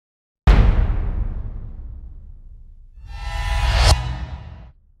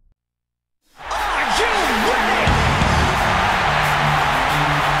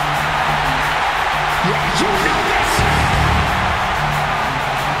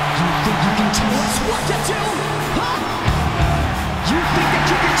You can tell us what to do, huh? You think that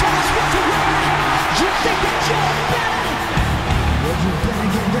you can tell us what to wear? You think that you're better? Well, you better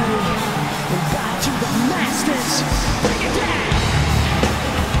get ready and bow to the masters. Bring it down.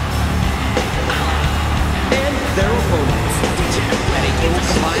 And their opponents, weighing a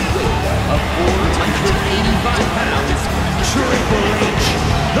combined weight of 485 pounds, Triple H,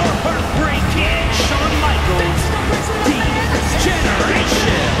 the Heartbreak Kid, Shawn Michaels,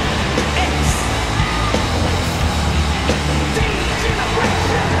 D-Generation X.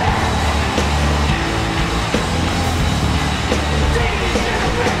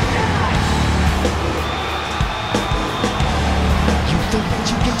 You think that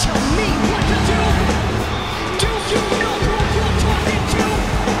you can tell me what to do? Do you know who you're talking to?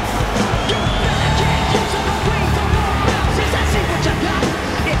 You better get used to the way the world bounces. I see what you got.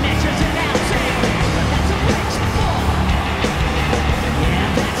 It measures and ounces. But that's a rich for. Yeah,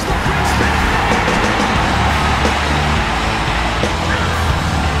 that's the rich for.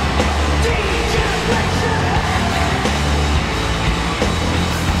 D-Generation.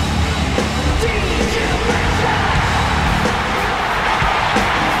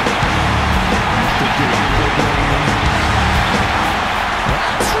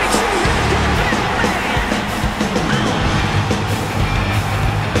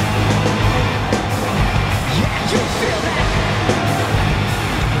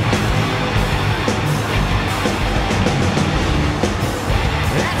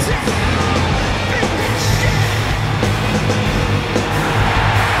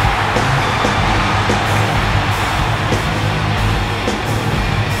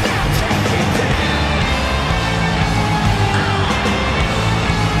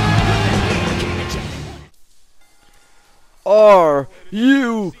 Are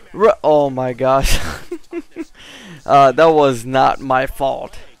you oh my gosh. That was not my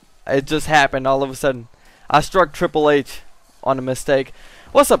fault. It just happened all of a sudden. I struck Triple H on a mistake.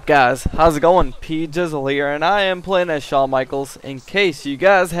 What's up, guys? How's it going? P Jizzle here, and I am playing as Shawn Michaels. In case you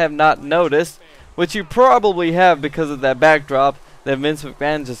guys have not noticed, which you probably have because of that backdrop that Vince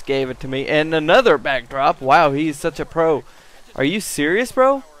McMahon just gave it to me, and another backdrop. Wow, he's such a pro. Are you serious,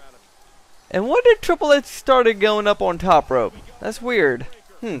 bro? And what did Triple H started going up on top rope? That's weird.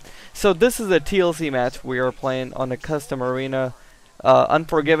 So this is a TLC match we are playing on a custom arena,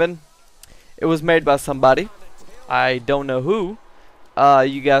 Unforgiven. It was made by somebody. I don't know who.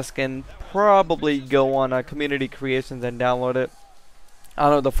 You guys can probably go on Community Creations and download it. I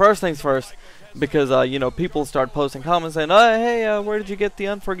don't know, the first things first, because you know, people start posting comments saying, "Oh, hey, where did you get the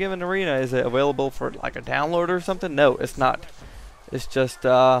Unforgiven arena? Is it available for like a download or something?" No, it's not. It's just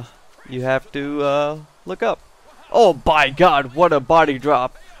you have to look up. Oh, by God, what a body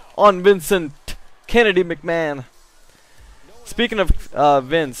drop on Vincent Kennedy McMahon. Speaking of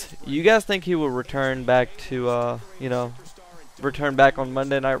Vince, you guys think he will return back to, you know, return back on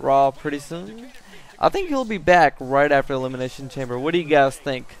Monday Night Raw pretty soon? I think he'll be back right after Elimination Chamber. What do you guys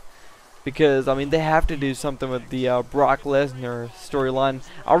think? Because, I mean, they have to do something with the Brock Lesnar storyline.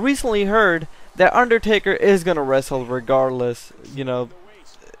 I recently heard that Undertaker is going to wrestle regardless, you know,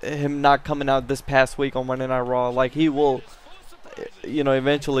 him not coming out this past week on Monday Night Raw. Like, he will, you know,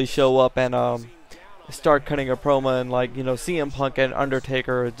 eventually show up and start cutting a promo, and like, you know, CM Punk and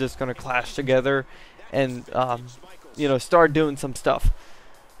Undertaker are just gonna clash together and you know, start doing some stuff,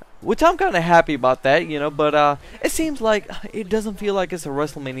 which I'm kind of happy about that, you know. But it seems like it doesn't feel like it's a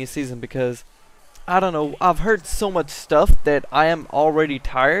WrestleMania season, because I don't know, I've heard so much stuff that I am already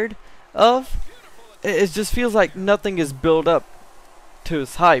tired of. It just feels like nothing is built up to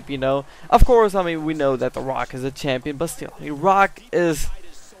his hype, you know. Of course, I mean, we know that The Rock is a champion, but still, I mean, Rock is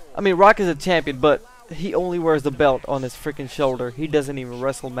a champion, but he only wears the belt on his freaking shoulder. He doesn't even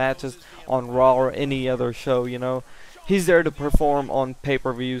wrestle matches on Raw or any other show, you know. He's there to perform on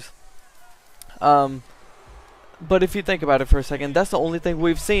pay-per-views. But if you think about it for a second, that's the only thing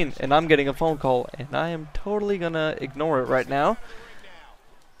we've seen, and I'm getting a phone call, and I am totally gonna ignore it right now.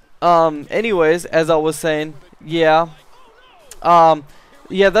 Anyways, as I was saying, yeah,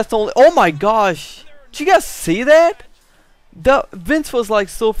 that's the only. Oh my gosh, did you guys see that? Vince was like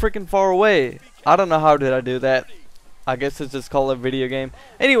so freaking far away. I don't know how did I do that. I guess it's just called a video game.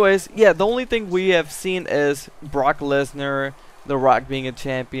 Anyways, yeah, the only thing we have seen is Brock Lesnar, The Rock being a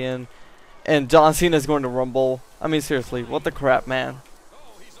champion, and John Cena's going to Rumble. I mean, seriously, what the crap, man?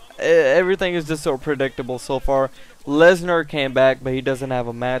 Everything is just so predictable so far. Lesnar came back, but he doesn't have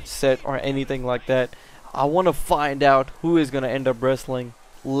a match set or anything like that. I want to find out who is going to end up wrestling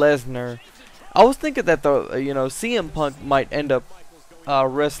Lesnar. I was thinking that CM Punk might end up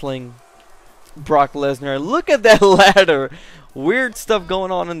wrestling Brock Lesnar. Look at that ladder. weird stuff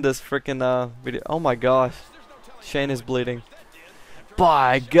going on in this freaking video. Oh my gosh, Shane is bleeding.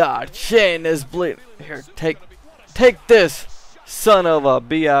 By God, Shane is bleeding. Here, take this, son of a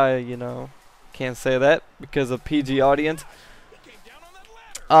bi. You know, can't say that because of PG audience.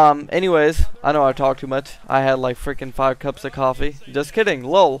 Anyways, I know I talk too much. I had like freaking 5 cups of coffee. Just kidding,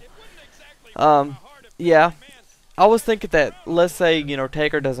 lol. Yeah, I was thinking that, let's say, you know,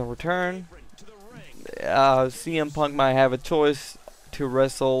 Taker doesn't return. CM Punk might have a choice to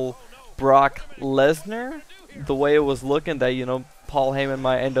wrestle Brock Lesnar. The way it was looking, that, you know, Paul Heyman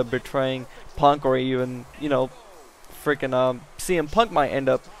might end up betraying Punk, or even, you know, freaking CM Punk might end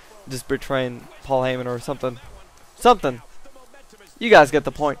up just betraying Paul Heyman or something. You guys get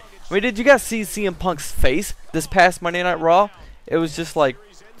the point. I mean, did you guys see CM Punk's face this past Monday Night Raw? It was just like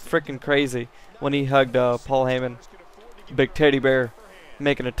freaking crazy when he hugged Paul Heyman. Big teddy bear,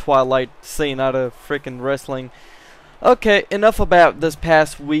 making a Twilight scene out of freaking wrestling. Okay, enough about this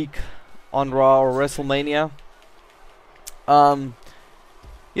past week on Raw or WrestleMania.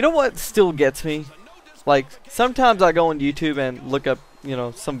 You know what still gets me? Like, sometimes I go on YouTube and look up, you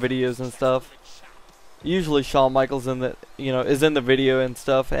know, some videos and stuff. Usually Shawn Michaels is in the video and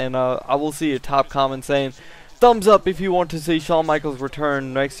stuff, and I will see a top comment saying, "Thumbs up if you want to see Shawn Michaels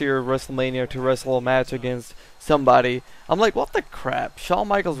return next year at WrestleMania to wrestle a match against somebody." I'm like, what the crap? Shawn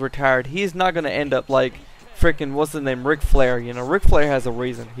Michaels retired. He's not gonna end up like freaking, what's his name, Ric Flair. You know, Ric Flair has a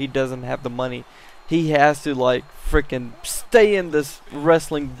reason. He doesn't have the money. He has to like freaking stay in this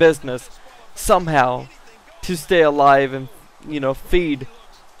wrestling business somehow to stay alive and, you know, feed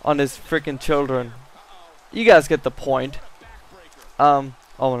on his freaking children. You guys get the point. Oh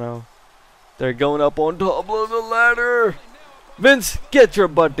no. They're going up on top of the ladder. Vince, get your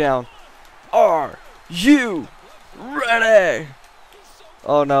butt down. Are you ready?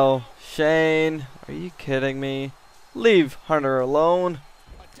 Oh no. Shane, are you kidding me? Leave Hunter alone.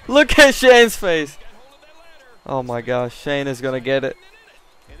 Look at Shane's face. Oh my gosh, Shane is gonna get it.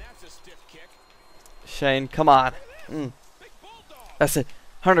 Shane, come on. That's it.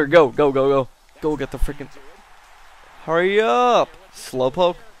 Hunter, go. Go get the freaking... Hurry up.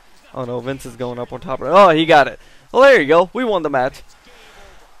 Slowpoke. Oh no, Vince is going up on top of it. Oh, he got it. Well, there you go. We won the match.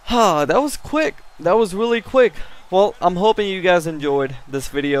 That was quick. That was really quick. Well, I'm hoping you guys enjoyed this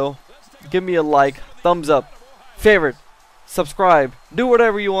video. Give me a like, thumbs up, favorite, subscribe, do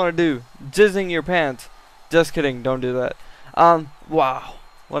whatever you want to do. Jizzing your pants. Just kidding, don't do that. Wow.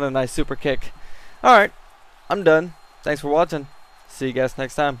 What a nice super kick. Alright, I'm done. Thanks for watching. See you guys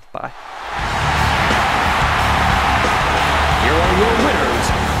next time. Bye. Here are your winners,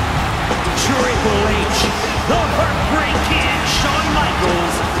 Triple H, the Heartbreak Kid, Shawn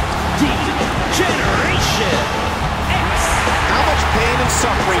Michaels, D-GENERATIONX. How much pain and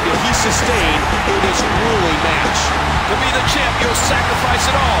suffering did he sustain in this grueling match? To be the champ, you'll sacrifice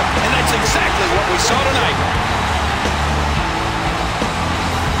it all, and that's exactly what